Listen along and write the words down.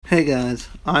Hey guys,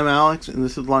 I'm Alex and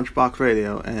this is Lunchbox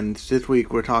Radio, and this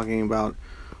week we're talking about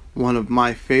one of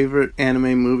my favorite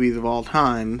anime movies of all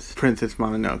times, Princess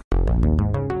Mononoke.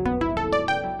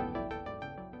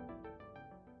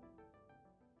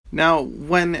 Now,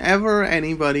 whenever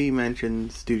anybody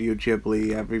mentions Studio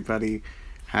Ghibli, everybody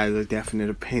has a definite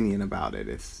opinion about it.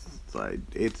 It's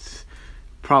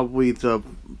probably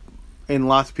in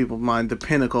lots of people's mind, the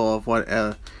pinnacle of what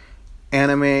a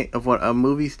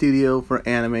movie studio for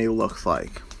anime looks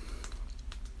like.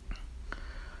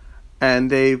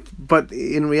 But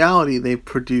in reality, they've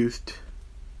produced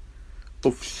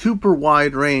a super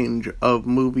wide range of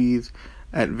movies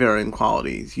at varying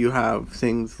qualities. You have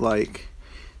things like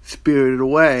Spirited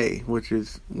Away, which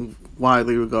is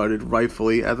widely regarded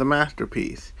rightfully as a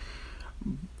masterpiece.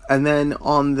 And then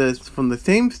from the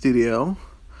same studio,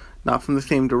 not from the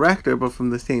same director, but from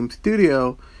the same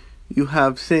studio, you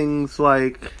have things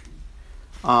like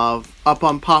Up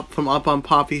on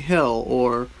Poppy Hill,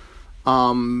 or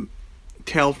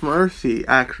Tales from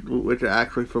Earthsea, which are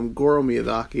actually from Goro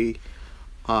Miyazaki,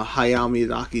 Hayao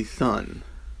Miyazaki's son.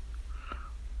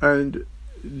 And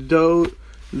those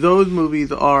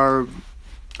movies are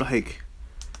like,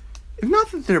 it's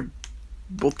not that they're,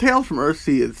 well, Tales from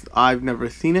Earthsea is, I've never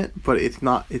seen it, but it's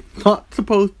not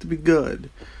supposed to be good.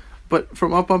 But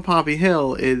from Up on Poppy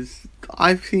Hill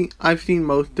I've seen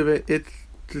most of it. It's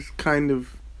just kind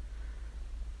of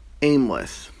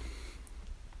aimless.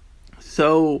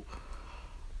 So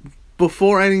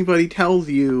before anybody tells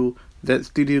you that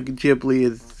Studio Ghibli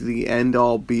is the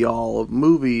end-all be-all of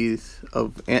movies,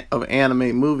 of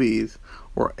anime movies,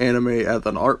 or anime as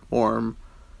an art form,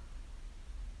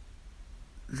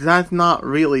 that's not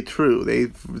really true.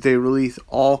 They release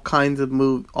all kinds of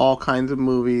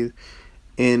movies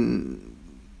in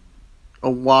a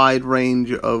wide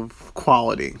range of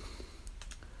quality.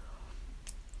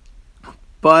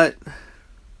 But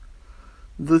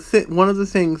one of the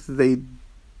things they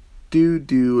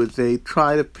do is they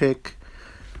try to pick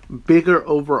bigger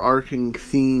overarching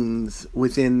themes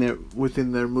within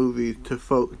their movies to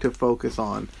focus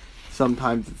on.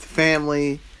 Sometimes it's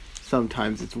family,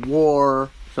 sometimes it's war,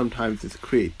 sometimes it's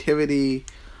creativity.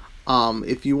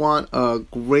 If you want a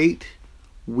great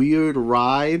weird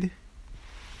ride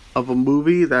of a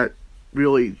movie that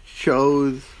really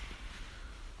shows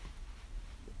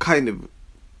kind of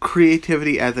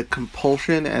creativity as a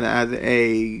compulsion and as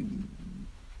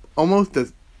almost a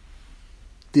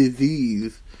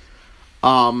disease,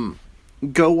 go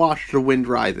watch The Wind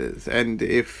Rises. And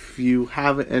if you've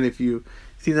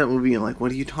seen that movie and like,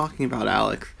 what are you talking about,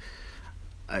 Alex?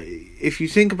 If you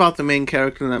think about the main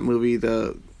character in that movie,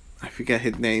 I forget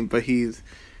his name, but he's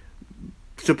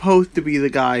supposed to be the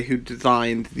guy who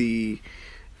designed the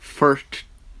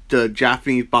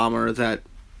Japanese bomber that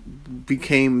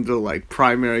became the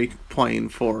primary plane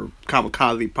for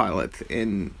kamikaze pilots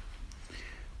in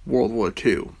World War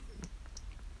II.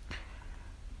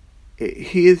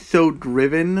 He is so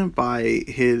driven by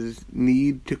his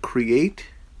need to create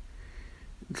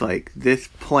this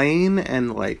plane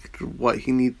and what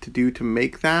he needs to do to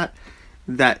make that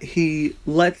he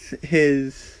lets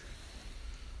his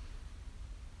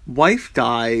wife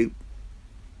die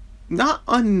not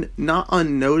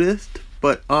unnoticed,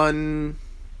 but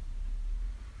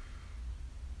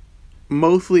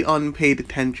mostly unpaid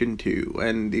attention to.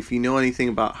 And if you know anything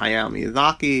about Hayao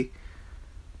Miyazaki,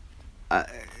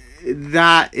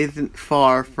 that isn't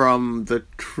far from the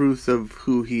truth of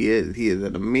who he is. He is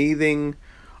an amazing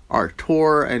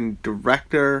auteur and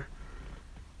director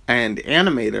and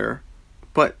animator,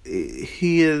 but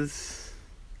he is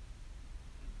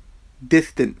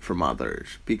distant from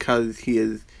others because he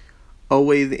is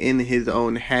always in his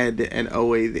own head and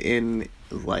always in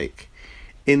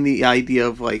the idea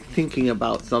of thinking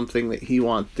about something that he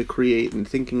wants to create and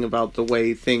thinking about the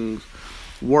way things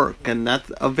work. And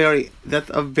that's a very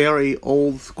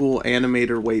old school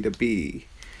animator way to be.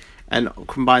 And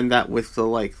combine that with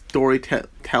the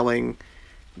storytelling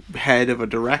head of a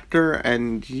director,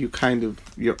 and you're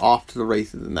off to the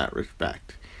races in that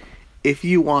respect. If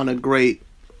you want a great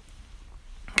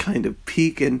kind of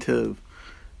peek into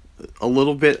a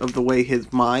little bit of the way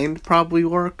his mind probably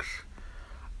works,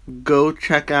 go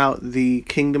check out the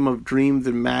Kingdom of Dreams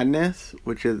and Madness,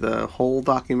 which is a whole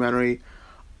documentary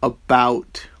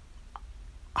about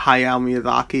Hayao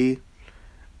Miyazaki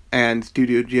and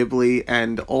Studio Ghibli,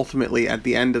 and ultimately at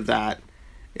the end of that,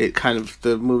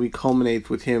 the movie culminates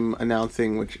with him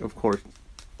announcing, which of course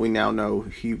we now know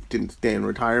he didn't stay in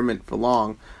retirement for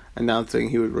long, announcing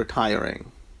he was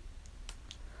retiring.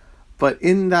 But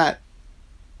in that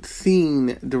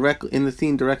scene,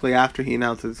 directly after he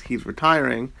announces he's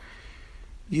retiring,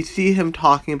 you see him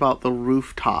talking about the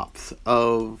rooftops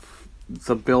of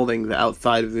the buildings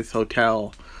outside of this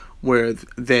hotel where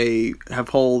they have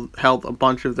held a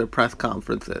bunch of their press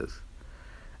conferences.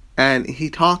 And he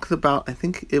talks about,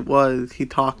 he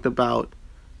talked about,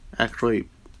 actually,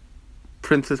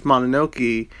 Princess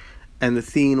Mononoke and the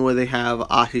scene where they have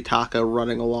Ashitaka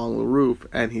running along the roof,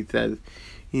 and he says,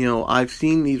 I've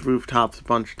seen these rooftops a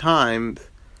bunch of times,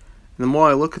 and the more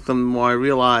I look at them, the more I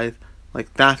realize,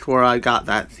 that's where I got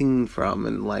that scene from,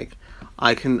 and,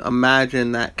 I can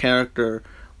imagine that character,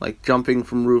 jumping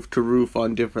from roof to roof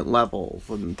on different levels,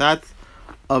 and that's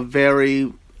a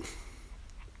very...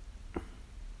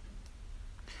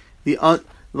 an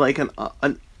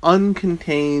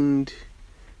uncontained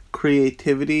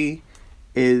creativity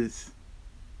is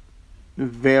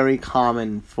very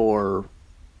common for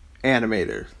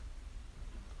animators.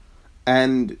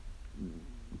 And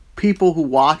people who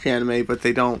watch anime but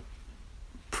they don't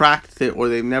practice it or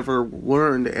they've never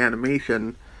learned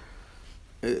animation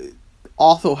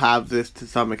also have this to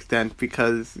some extent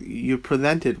because you're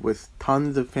presented with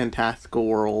tons of fantastical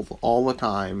worlds all the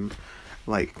time.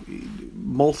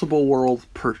 Multiple worlds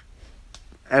per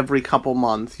every couple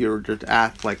months. You're just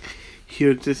asked,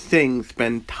 here's this thing,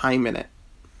 spend time in it.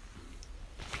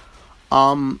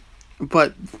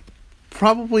 But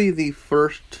probably the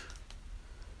first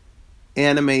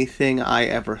anime thing I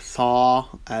ever saw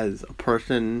as a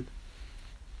person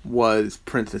was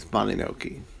Princess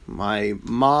Mononoke. My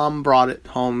mom brought it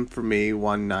home for me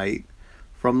one night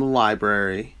from the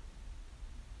library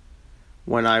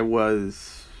when I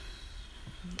was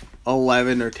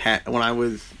 11 or 10, when I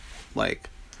was I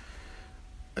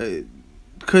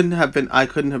couldn't have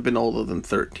been older than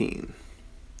 13.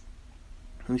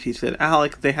 And she said,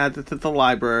 Alex, they had this at the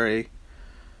library,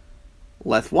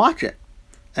 let's watch it.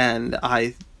 And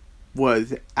I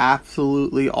was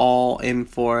absolutely all in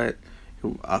for it.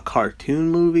 A cartoon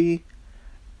movie,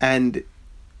 and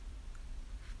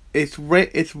it's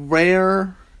rare.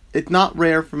 It's not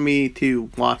rare for me to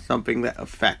watch something that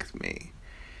affects me,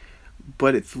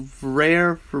 but it's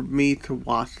rare for me to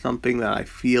watch something that I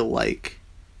feel like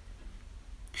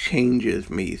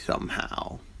changes me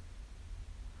somehow.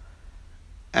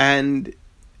 And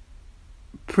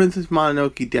Princess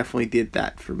Mononoke definitely did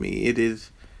that for me. It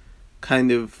is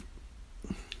kind of...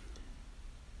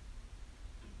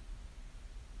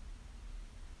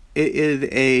 It is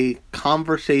a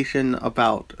conversation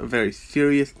about a very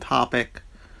serious topic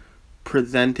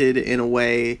presented in a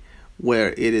way where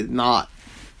it is not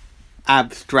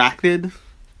abstracted,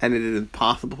 and it is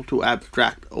impossible to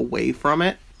abstract away from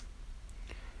it.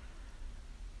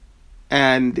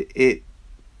 And it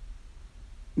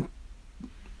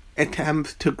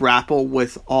attempts to grapple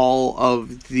with all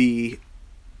of the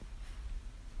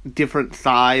different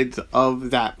sides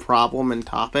of that problem and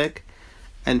topic.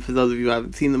 And for those of you who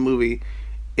haven't seen the movie,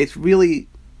 it's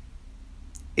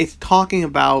talking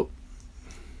about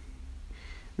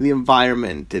the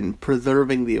environment and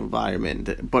preserving the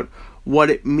environment, but what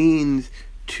it means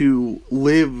to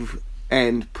live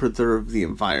and preserve the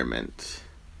environment.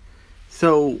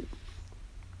 So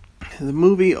the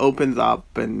movie opens up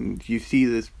and you see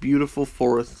this beautiful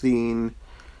forest scene,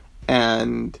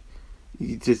 and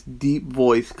this deep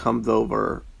voice comes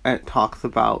over and it talks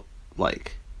about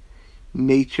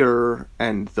nature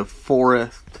and the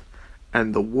forest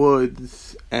and the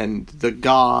woods and the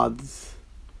gods,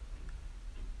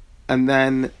 and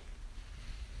then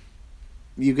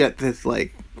you get this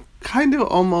kind of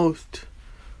almost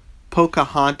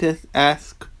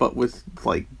Pocahontas-esque but with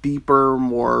deeper,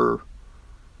 more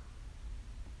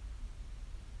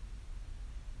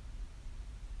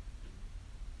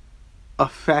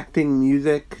affecting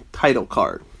music title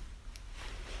card.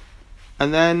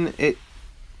 And then it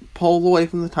pulls away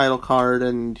from the title card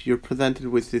and you're presented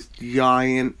with this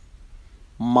giant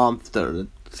monster that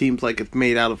seems like it's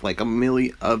made out of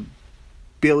a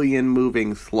billion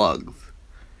moving slugs.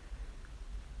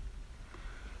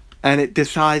 And it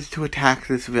decides to attack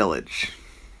this village.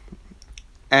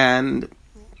 And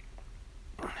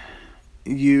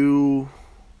you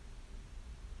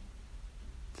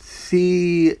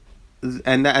see,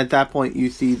 and at that point you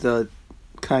see the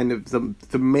kind of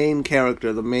the main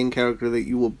character that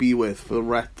you will be with for the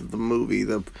rest of the movie,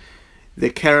 the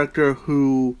character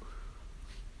who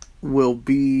will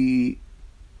be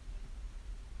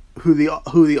who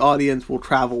the audience will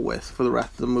travel with for the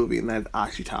rest of the movie, and that's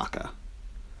Ashitaka.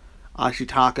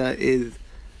 Ashitaka is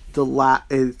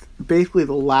basically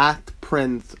the last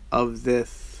prince of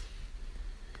this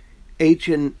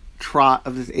ancient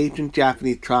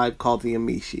Japanese tribe called the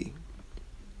Amishi.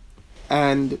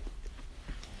 And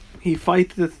he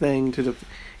fights this thing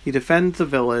he defends the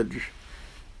village,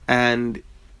 and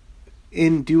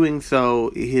in doing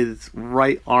so, his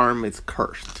right arm is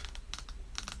cursed.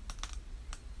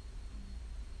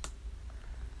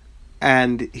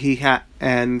 And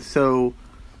so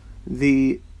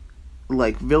the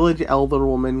village elder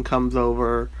woman comes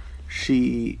over.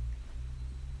 She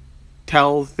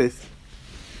tells this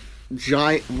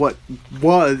giant, what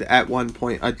was at one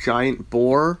point a giant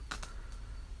boar,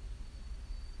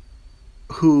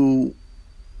 who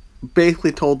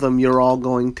basically told them, "You're all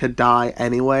going to die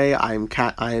anyway. I'm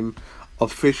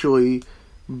officially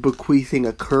bequeathing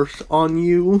a curse on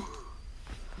you."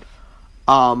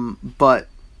 But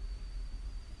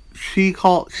she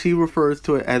refers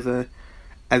to it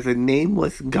as a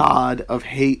nameless god of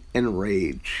hate and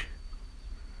rage,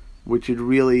 which is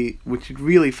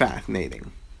really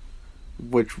fascinating,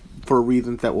 which for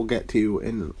reasons that we'll get to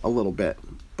in a little bit.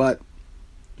 But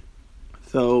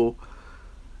so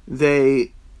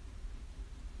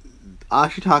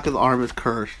Ashitaka's arm is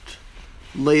cursed.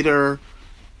 Later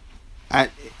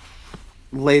at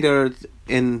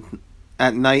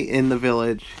night in the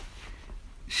village,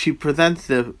 she presents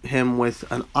him with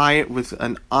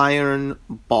an iron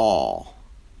ball,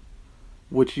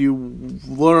 which you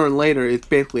learn later is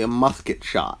basically a musket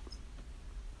shot.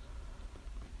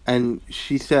 And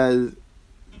she says,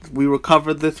 "We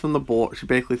recovered this from the boar." She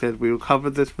basically says, "We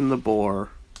recovered this from the boar.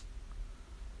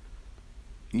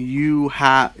 You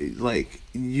have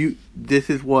This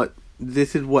is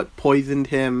what poisoned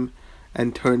him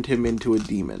and turned him into a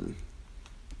demon."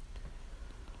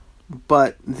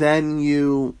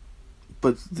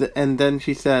 And then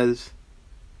she says,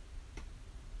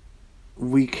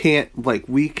 we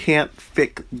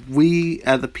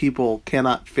as a people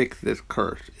cannot fix this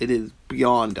curse. It is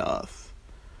beyond us.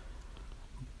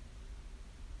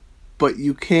 But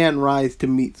you can rise to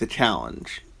meet the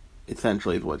challenge,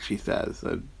 essentially is what she says.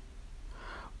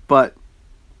 But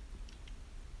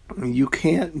you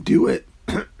can't do it.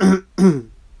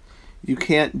 You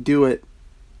can't do it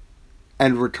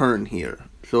and return here.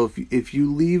 So if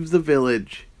you leave the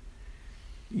village,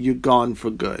 you're gone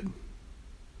for good.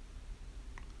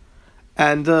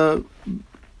 And the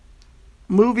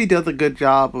movie does a good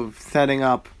job of setting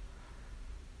up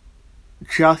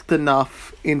just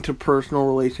enough interpersonal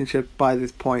relationship by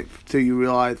this point so you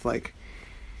realize,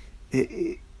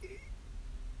 he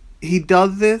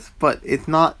does this, but it's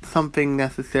not something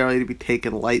necessarily to be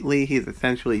taken lightly. He's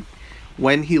essentially,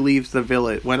 when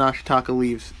Ashitaka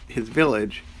leaves his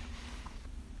village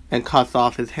and cuts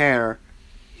off his hair,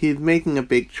 he's making a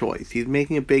big choice. He's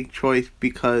making a big choice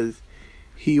because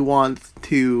he wants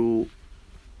to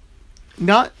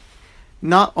not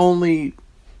only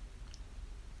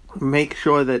make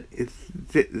sure that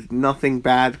nothing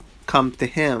bad comes to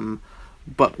him,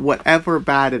 but whatever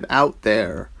bad is out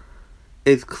there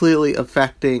is clearly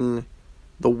affecting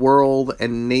the world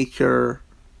and nature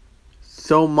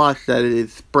so much that it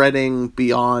is spreading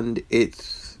beyond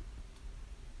its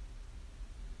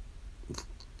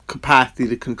capacity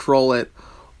to control it,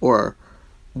 or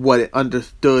what it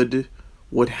understood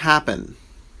would happen.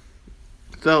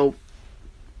 So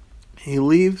he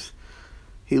leaves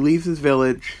his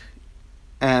village,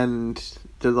 and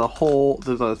there's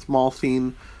a small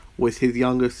scene with his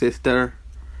younger sister.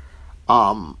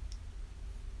 And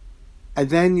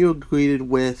then you're greeted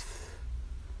with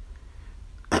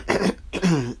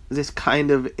this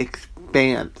kind of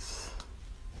expanse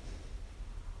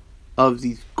of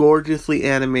these gorgeously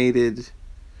animated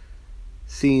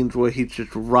scenes where he's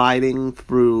just riding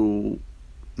through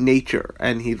nature,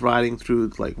 and he's riding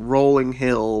through rolling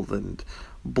hills and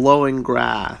blowing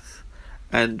grass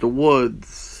and the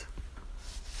woods.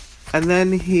 And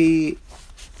then he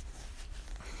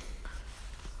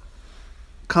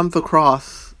comes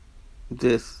across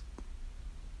this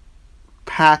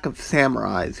pack of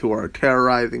samurais who are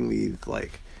terrorizing these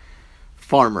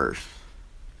farmers.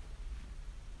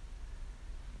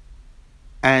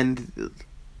 And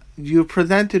you're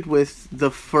presented with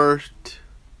the first...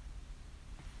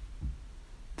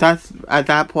 That's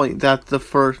the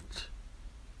first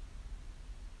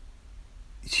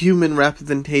human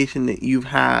representation that you've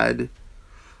had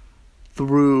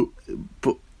who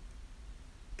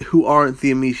aren't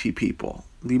the Amishi people.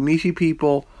 The Amishi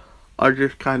people are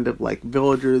just kind of like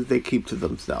villagers they keep to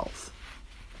themselves.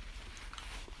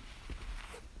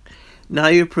 Now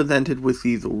you're presented with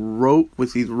these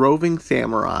roving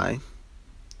samurai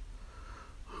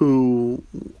who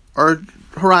are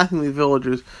harassing these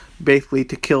villagers basically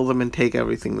to kill them and take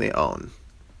everything they own.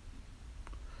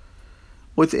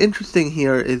 What's interesting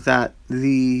here is that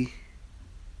the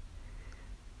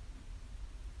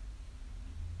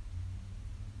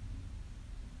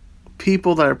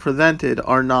people that are presented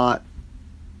are not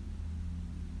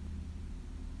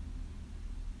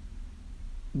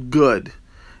good.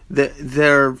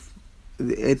 They're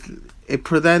it it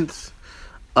presents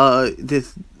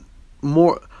this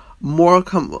more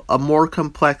a more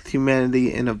complex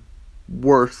humanity in a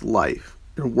worse light.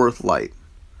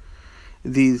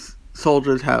 These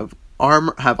soldiers have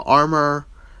armor,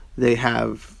 they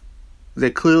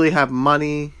clearly have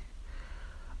money,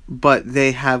 but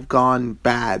they have gone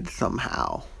bad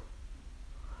somehow.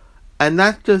 And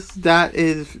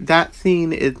that scene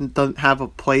doesn't have a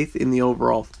place in the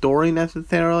overall story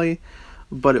necessarily,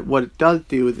 but what it does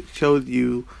do is it shows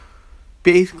you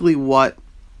basically what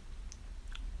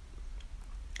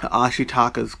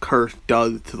Ashitaka's curse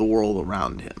does to the world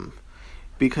around him.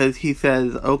 Because he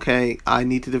says, okay, I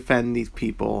need to defend these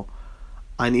people.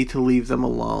 I need to leave them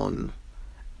alone.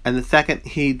 And the second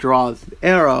he draws the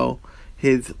arrow,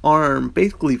 his arm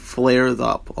basically flares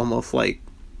up, almost like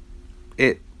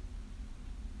it,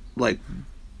 like,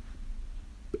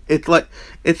 it's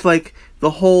like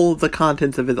the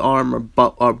contents of his arm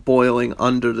are boiling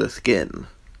under the skin.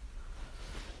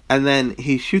 And then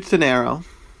he shoots an arrow,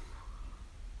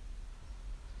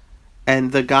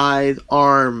 and the guy's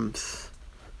arms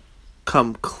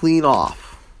come clean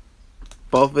off.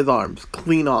 Both of his arms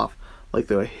clean off, like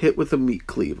they were hit with a meat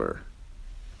cleaver.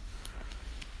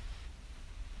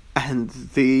 And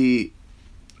the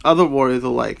other warriors are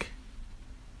like,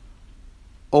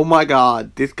 oh my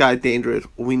god, this guy's dangerous,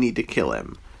 we need to kill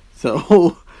him.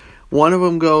 So one of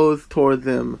them goes towards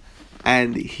him,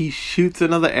 and he shoots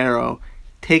another arrow,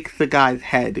 takes the guy's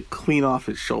head clean off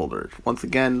his shoulders. Once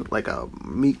again, like a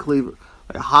meat cleaver,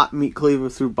 like a hot meat cleaver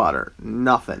through butter.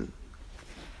 Nothing.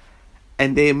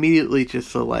 And they immediately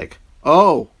just are like,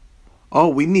 oh,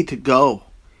 we need to go.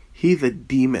 He's a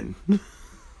demon.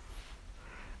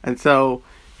 And so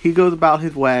he goes about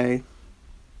his way.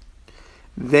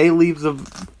 They leave the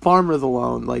farmers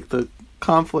alone, like the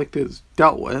conflict is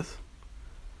dealt with.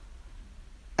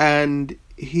 And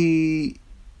he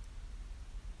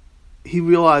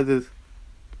realizes,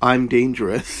 I'm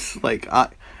dangerous.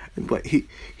 But he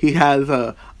has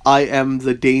a I am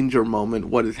the danger moment.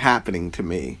 What is happening to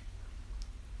me?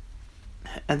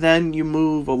 And then you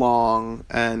move along,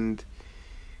 and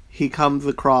he comes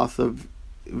across a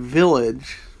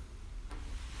village,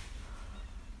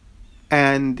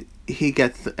 and he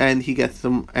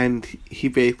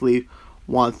basically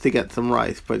wants to get some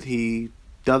rice, but he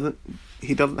doesn't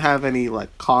have any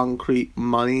like concrete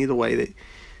money the way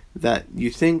that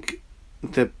you think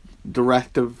that the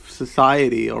rest of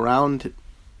society around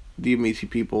the Amici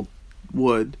people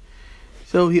would.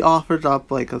 So he offers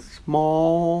up like a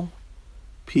small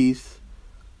piece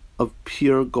of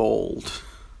pure gold,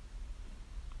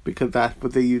 because that's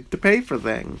what they used to pay for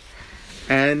things.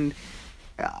 And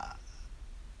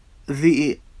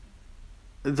the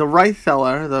rice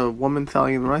seller, the woman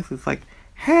selling the rice, is like,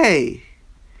 hey,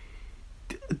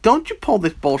 don't you pull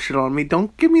this bullshit on me.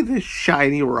 Don't give me this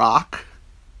shiny rock.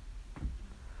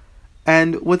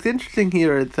 And what's interesting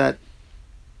here is that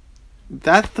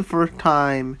that's the first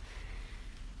time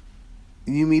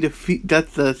you meet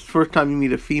that's the first time you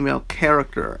meet a female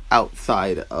character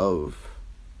outside of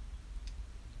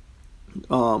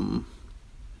the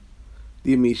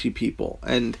Amici people.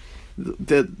 And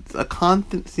a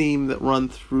constant theme that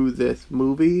runs through this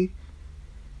movie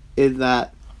is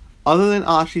that other than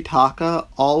Ashitaka,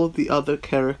 all of the other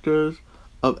characters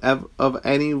of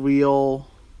any real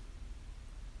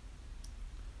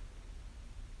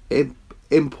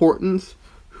importance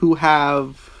who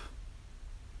have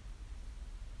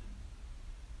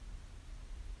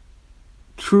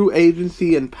true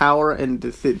agency and power and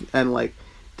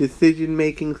decision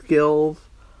making skills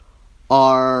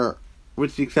are,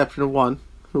 with the exception of one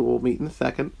who we'll meet in a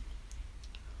second,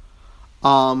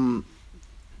 are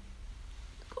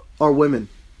women.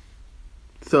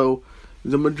 So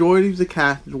the majority of the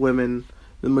cast is women.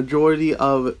 The majority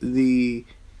of the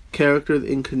characters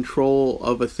in control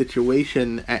of a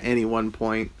situation at any one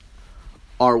point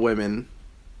are women.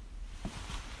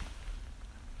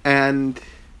 And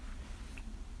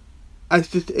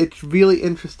it's really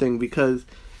interesting because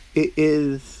it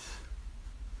is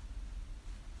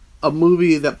a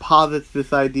movie that posits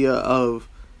this idea of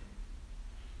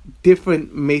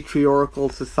different matriarchal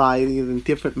societies and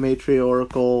different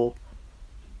matriarchal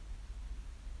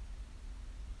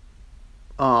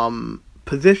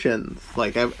positions,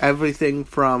 like everything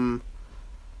from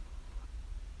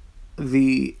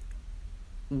the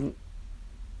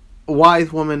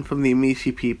wise woman from the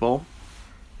Amici people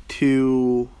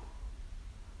to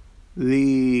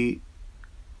the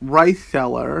rice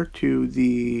seller to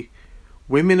the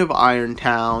women of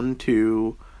Irontown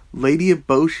to Lady of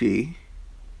Boshi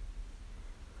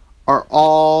are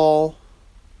all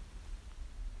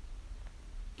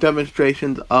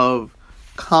demonstrations of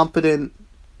competent,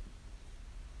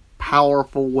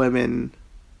 powerful women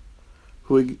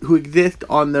who exist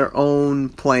on their own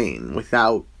plane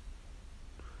without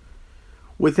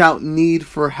need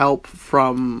for help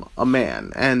from a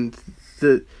man. And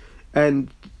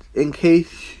in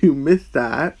case you missed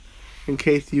that, in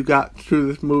case you got through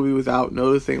this movie without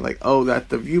noticing, like, oh, that's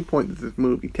the viewpoint that this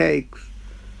movie takes,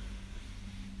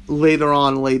 later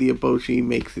on, Lady Eboshi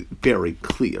makes it very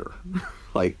clear.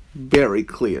 Like, very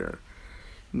clear.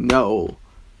 No,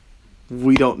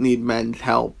 we don't need men's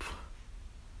help.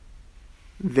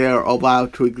 They're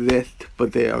allowed to exist,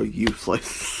 but they are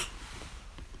useless.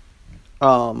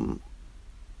 But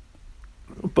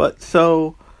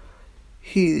so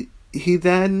he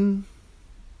then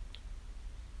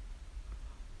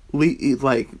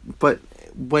but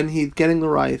when he's getting the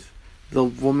rice, the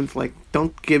woman's like,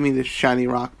 "Don't give me this shiny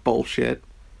rock bullshit."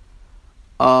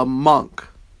 A monk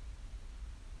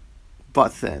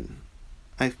butts in.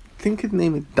 I think his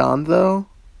name is Donzo.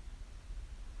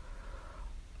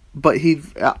 But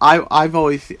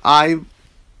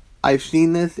I've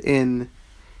seen this in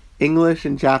English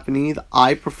and Japanese.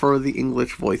 I prefer the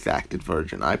English voice acted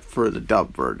version. I prefer the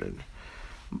dub version.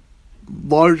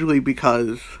 Largely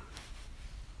because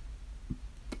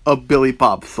of Billy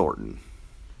Bob Thornton.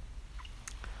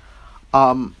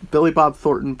 Billy Bob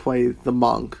Thornton plays the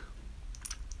monk.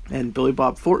 And Billy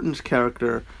Bob Thornton's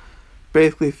character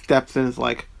basically steps in and is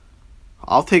like,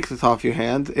 "I'll take this off your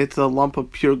hands. It's a lump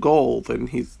of pure gold." And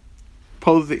he's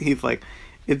like,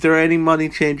 "Is there any money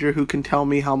changer who can tell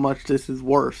me how much this is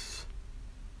worth?"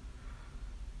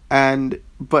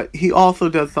 But he also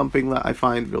does something that I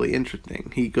find really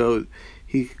interesting. He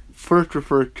first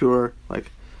refers to her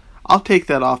like, "I'll take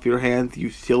that off your hands,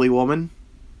 you silly woman."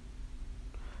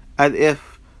 As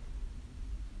if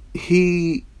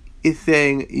he is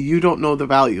saying, "You don't know the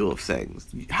value of things.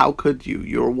 How could you?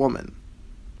 You're a woman."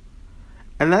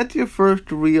 And that's your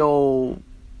first real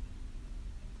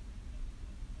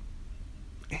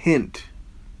hint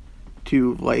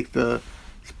to, like, the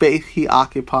space he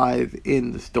occupies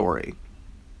in the story.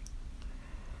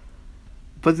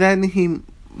 But then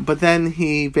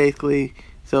he basically,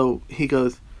 so he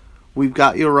goes, "We've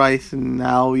got your rice and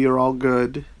now you're all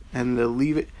good." And they'll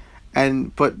leave it.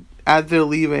 But as they're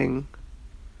leaving,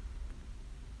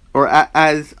 or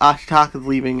as Ashitaka's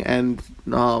leaving and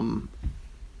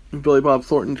Billy Bob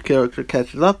Thornton's character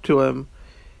catches up to him,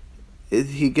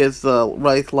 he gives the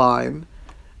rice line,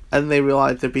 and they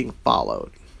realize they're being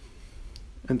followed.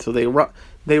 And so they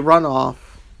run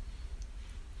off,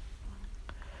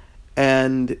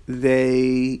 and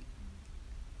they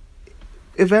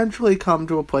eventually come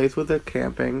to a place where they're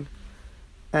camping,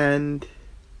 and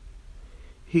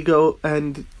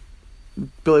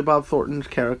Billy Bob Thornton's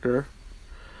character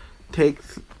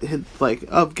takes his, like,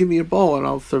 "Oh, give me a bowl and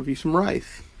I'll serve you some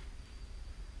rice."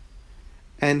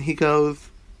 And he goes,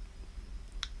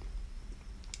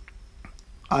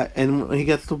 and when he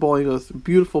gets the bowl, he goes,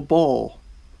 "Beautiful bowl.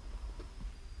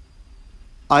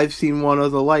 I've seen one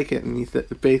other like it." And he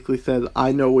basically says,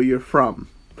 "I know where you're from."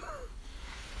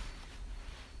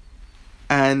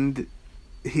 And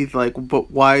he's like,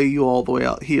 "But why are you all the way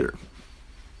out here?"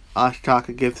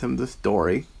 Ashitaka gives him the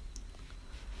story.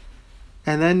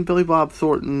 And then Billy Bob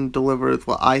Thornton delivers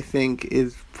what I think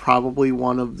is probably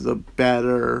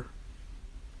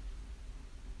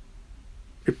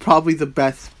probably the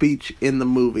best speech in the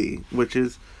movie, which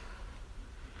is,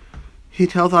 he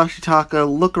tells Ashitaka,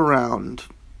 "Look around.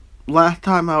 Last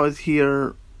time I was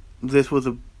here, this was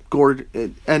a gorgeous,"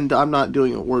 and I'm not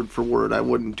doing it word for word, I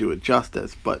wouldn't do it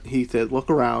justice, but he said, "Look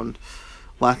around.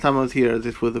 Last time I was here,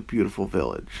 this was a beautiful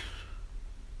village.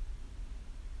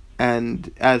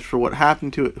 And as for what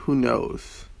happened to it, who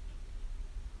knows?"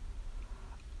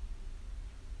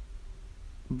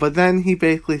 But then he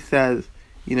basically says,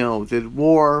 there's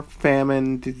war,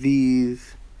 famine,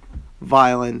 disease,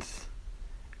 violence,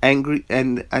 angry,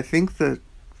 and I think the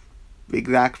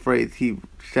exact phrase he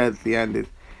says at the end is,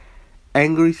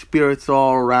 "Angry spirits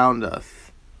all around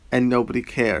us, and nobody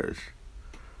cares.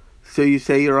 So you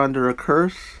say you're under a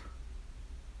curse?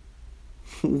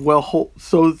 Well,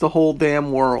 so's the whole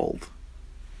damn world."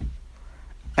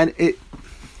 And it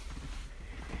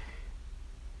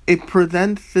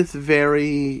presents this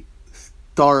very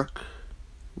stark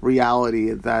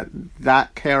reality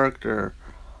that character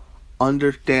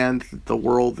understands that the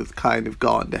world has kind of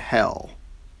gone to hell,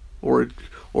 or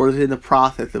is in the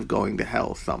process of going to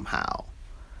hell somehow.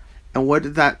 And what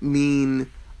does that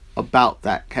mean about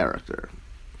that character?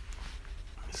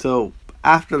 So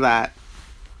after that,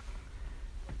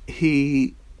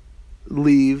 he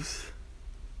leaves,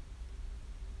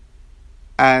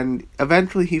 And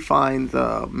eventually he finds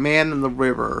a man in the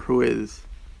river who is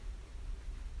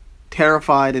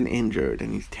terrified and injured,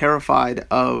 and he's terrified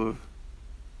of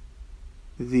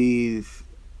these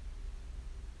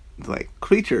like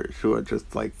creatures who are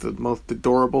just like the most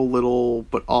adorable little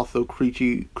but also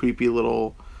creepy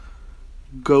little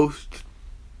ghost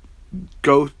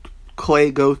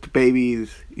clay ghost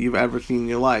babies you've ever seen in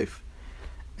your life.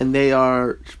 And they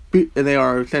are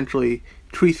essentially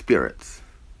tree spirits.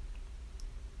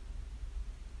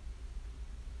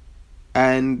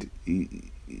 And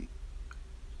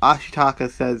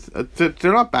Ashitaka says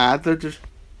they're not bad, they're just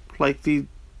like these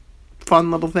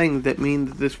fun little things that mean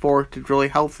that this forest is really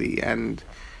healthy and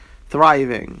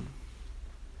thriving.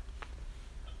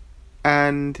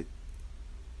 And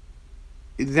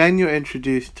then you're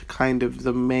introduced to kind of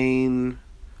the main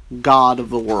god of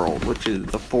the world, which is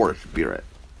the forest spirit.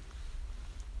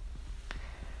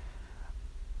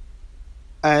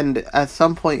 And at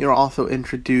some point you're also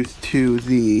introduced to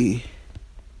the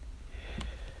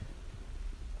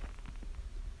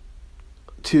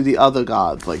other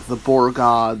gods, like the boar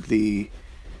god, the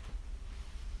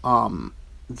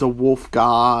wolf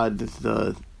god,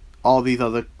 all these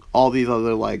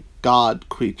other like god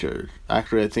creatures.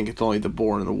 Actually, I think it's only the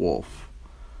boar and the wolf.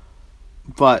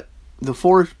 But the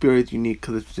forest spirit is unique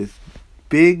because it's this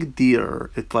big deer.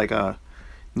 It's like a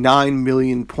 9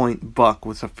 million point buck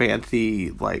with a fancy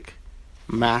like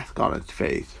mask on its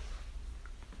face.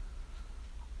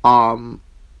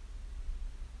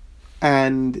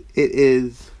 And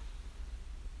it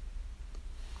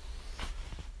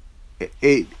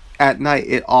at night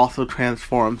it also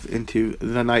transforms into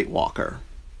the Nightwalker,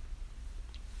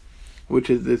 which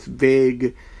is this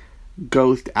big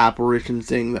ghost apparition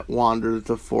thing that wanders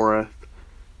the forest,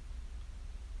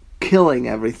 killing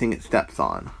everything it steps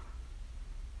on.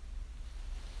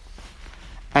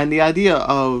 And the idea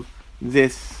of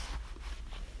this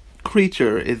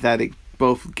creature is that it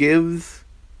both gives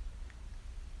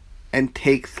and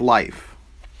takes life.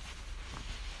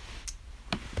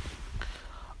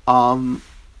 And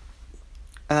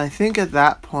I think at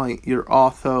that point you're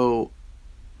also...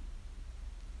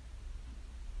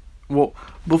 Well,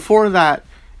 before that,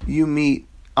 you meet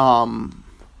Sawn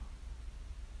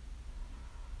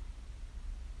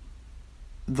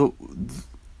the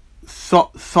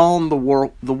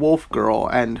wolf girl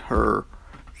and her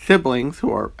siblings,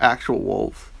 who are actual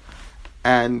wolves,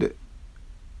 and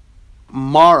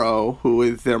Morrow, who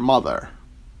is their mother.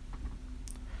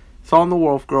 Sawn the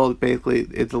wolf girl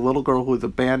is a little girl who is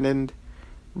abandoned,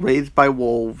 raised by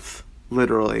wolves,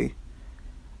 literally,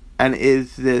 and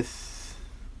is the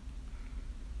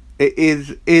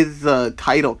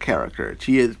title character.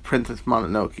 She is Princess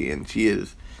Mononoke, and she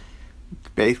is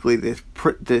basically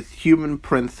this human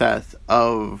princess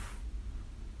of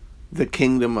the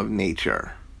kingdom of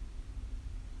nature.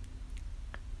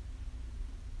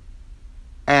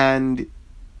 And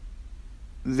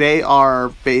they are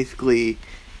basically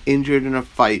injured in a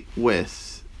fight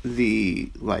with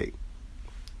the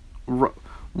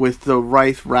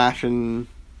rice ration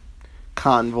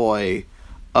convoy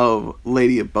of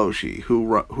Lady Eboshi,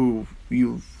 who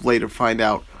you later find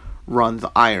out runs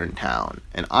Irontown.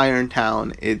 And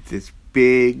Irontown is this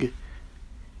big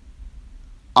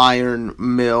iron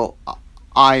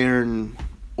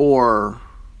ore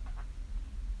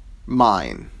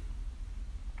mine.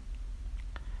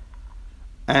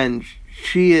 And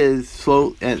she is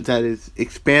that is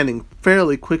expanding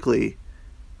fairly quickly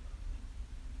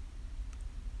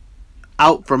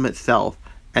out from itself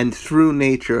and through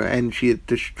nature, and she is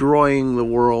destroying the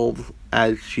world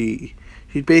as she's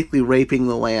basically raping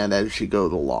the land as she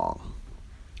goes along.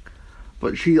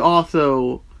 But she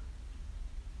also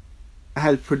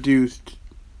has produced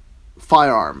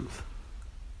firearms,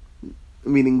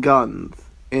 meaning guns,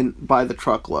 by the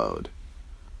truckload.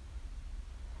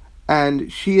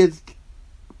 And she is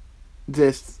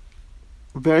this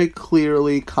very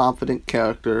clearly confident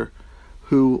character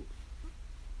who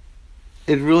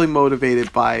is really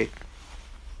motivated by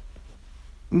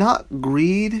not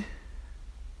greed,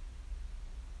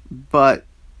 but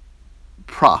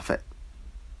profit.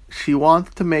 She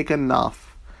wants to make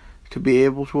enough to be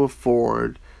able to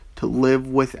afford to live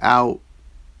without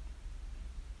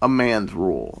a man's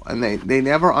rule. And they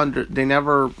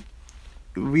never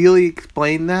really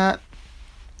explain that.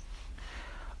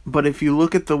 But if you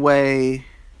look at the way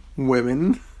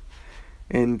women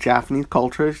in Japanese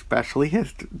culture, especially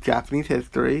Japanese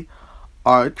history,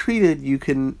 are treated,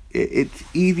 it's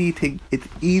easy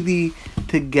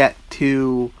to get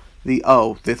to the,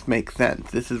 oh, this makes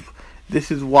sense. This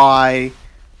is why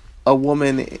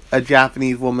a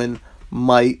Japanese woman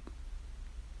might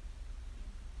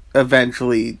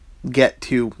eventually get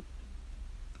to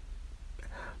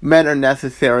men are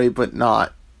necessary but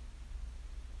not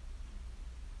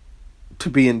to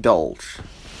be indulged.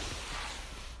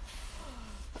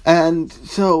 And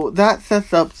so that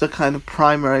sets up the kind of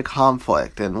primary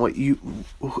conflict and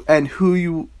who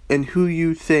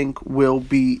you think will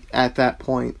be at that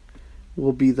point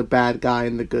will be the bad guy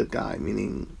and the good guy,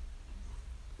 meaning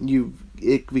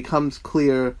it becomes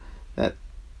clear that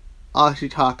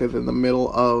Ashitaka is in the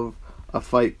middle of a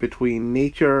fight between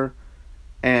nature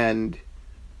and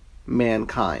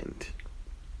mankind.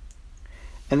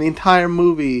 And the entire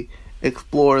movie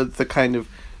explores the kind of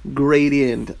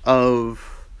gradient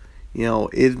of,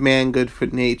 is man good for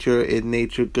nature? Is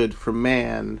nature good for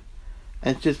man?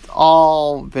 And it's just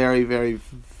all very, very,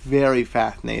 very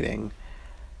fascinating.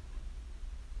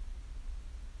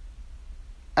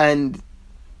 And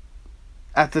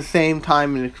at the same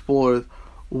time, it explores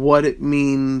what it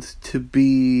means to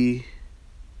be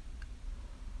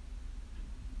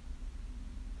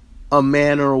a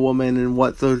man or a woman, and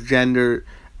what those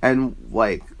genders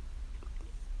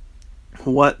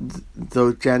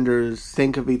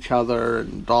think of each other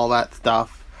and all that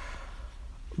stuff.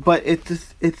 But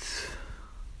it's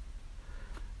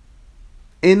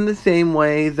in the same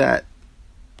way that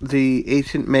the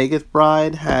Ancient Magus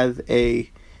Bride has a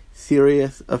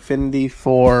serious affinity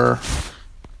for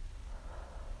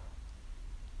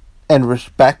and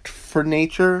respect for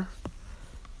nature,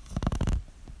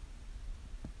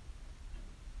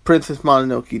 Princess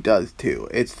Mononoke does too.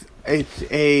 It's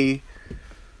a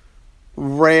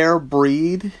rare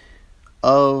breed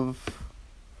of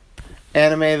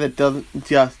anime that doesn't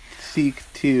just seek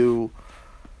to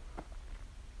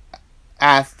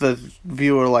ask the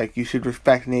viewer, you should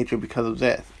respect nature because of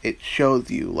this. It shows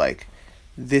you,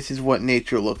 this is what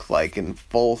nature looks like in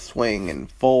full swing and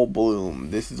full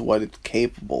bloom. This is what it's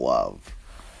capable of.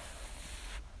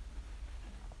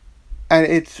 And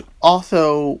it's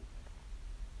also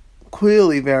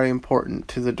clearly very important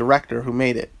to the director who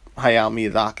made it, Hayao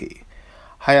Miyazaki.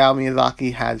 Hayao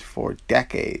Miyazaki has for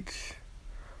decades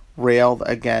railed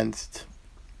against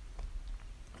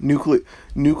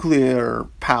nuclear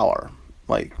power.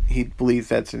 He believes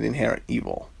that's an inherent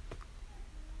evil.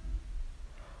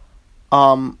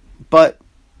 But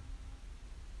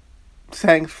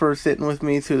thanks for sitting with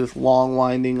me through this long,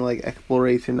 winding,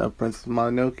 exploration of Princess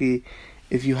Mononoke.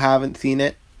 If you haven't seen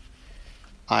it,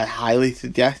 I highly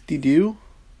suggest you do.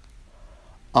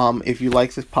 If you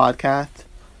like this podcast,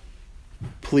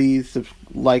 please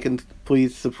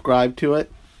please subscribe to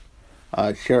it.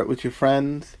 Share it with your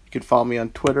friends. You can follow me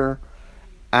on Twitter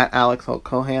at Alex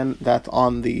Cohan. That's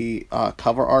on the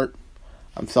cover art.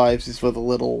 I'm sorry if this was a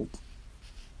little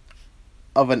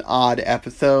of an odd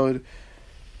episode.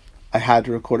 I had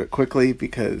to record it quickly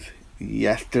because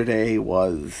yesterday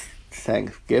was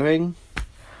Thanksgiving.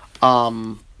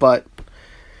 But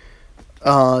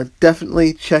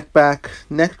definitely check back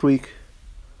next week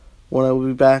when I will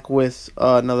be back with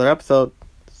another episode.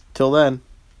 Till then,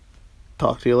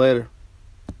 talk to you later.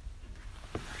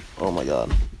 Oh my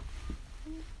god.